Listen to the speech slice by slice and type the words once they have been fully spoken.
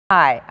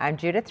Hi, I'm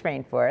Judith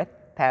Rainforth,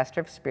 pastor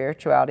of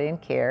spirituality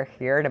and care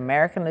here at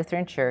American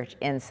Lutheran Church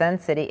in Sun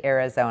City,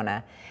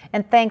 Arizona,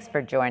 and thanks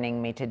for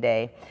joining me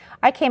today.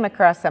 I came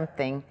across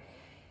something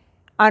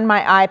on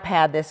my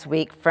iPad this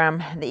week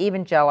from the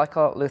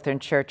Evangelical Lutheran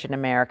Church in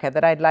America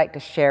that I'd like to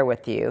share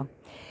with you.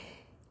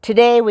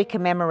 Today we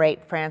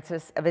commemorate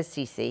Francis of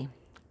Assisi,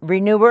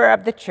 renewer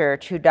of the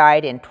church who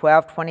died in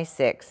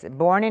 1226.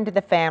 Born into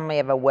the family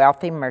of a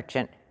wealthy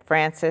merchant,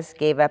 Francis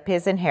gave up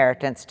his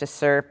inheritance to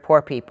serve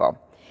poor people.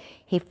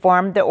 He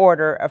formed the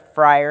order of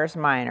friars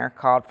minor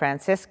called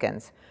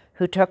Franciscans,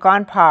 who took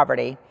on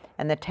poverty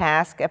and the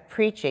task of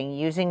preaching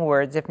using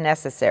words if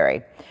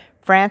necessary.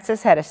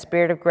 Francis had a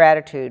spirit of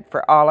gratitude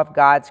for all of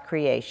God's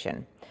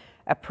creation.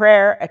 A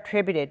prayer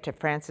attributed to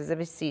Francis of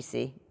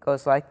Assisi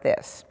goes like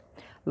this: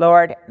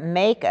 Lord,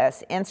 make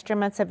us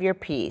instruments of your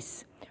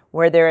peace.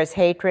 Where there is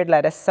hatred,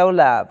 let us sow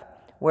love.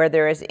 Where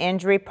there is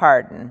injury,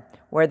 pardon.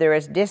 Where there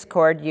is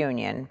discord,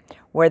 union.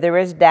 Where there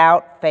is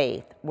doubt,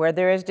 faith. Where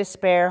there is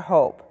despair,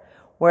 hope.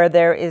 Where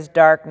there is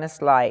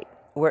darkness, light.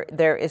 Where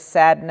there is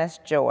sadness,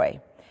 joy.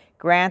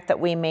 Grant that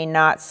we may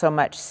not so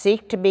much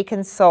seek to be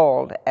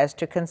consoled as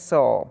to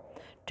console,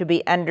 to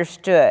be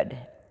understood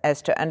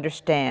as to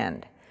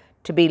understand,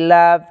 to be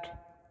loved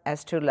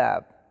as to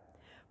love.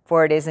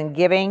 For it is in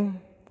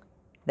giving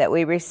that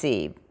we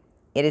receive,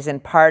 it is in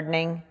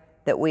pardoning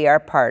that we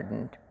are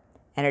pardoned,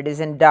 and it is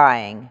in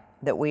dying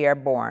that we are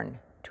born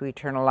to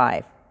eternal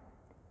life.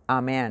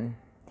 Amen.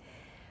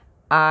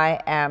 I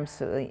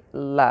absolutely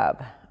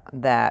love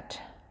that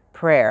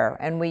prayer,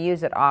 and we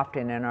use it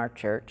often in our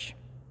church.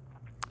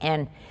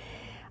 And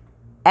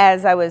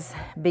as I was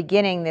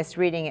beginning this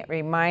reading, it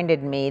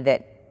reminded me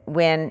that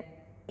when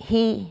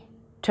he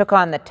took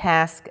on the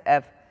task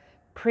of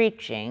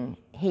preaching,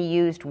 he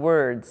used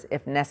words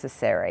if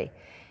necessary.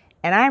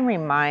 And I'm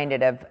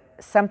reminded of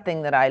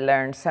something that I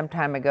learned some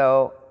time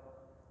ago,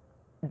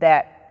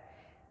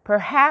 that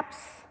perhaps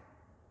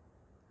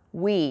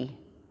we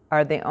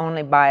are the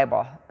only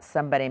Bible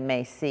somebody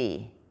may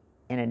see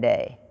in a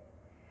day.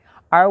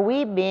 Are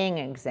we being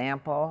an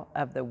example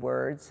of the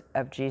words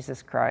of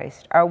Jesus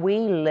Christ? Are we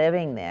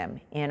living them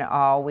in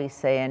all we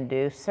say and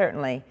do?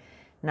 Certainly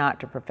not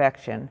to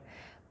perfection,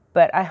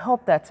 but I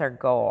hope that's our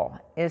goal,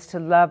 is to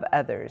love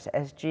others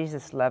as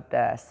Jesus loved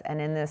us.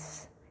 And in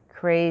this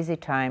crazy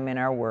time in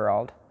our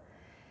world,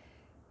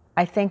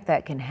 I think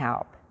that can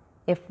help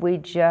if we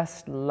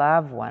just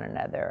love one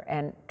another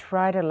and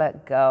try to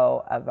let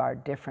go of our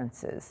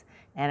differences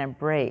and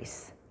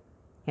embrace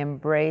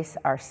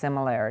our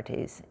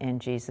similarities in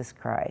Jesus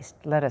Christ.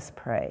 Let us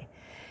pray.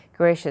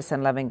 Gracious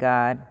and loving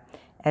God,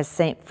 as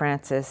St.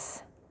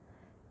 Francis'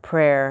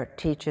 prayer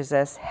teaches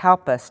us,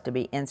 help us to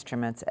be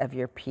instruments of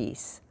your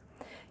peace,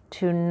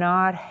 to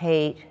not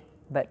hate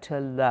but to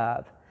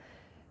love,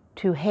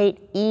 to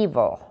hate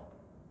evil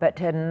but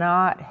to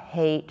not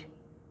hate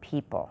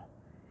people.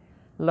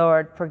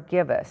 Lord,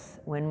 forgive us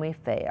when we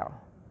fail,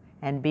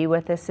 and be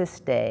with us this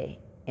day.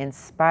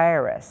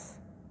 Inspire us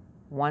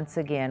once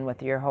again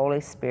with your Holy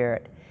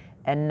Spirit,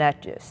 and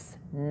nudge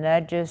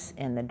us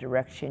in the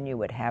direction you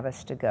would have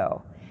us to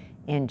go.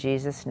 In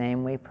Jesus'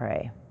 name we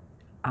pray.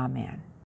 Amen.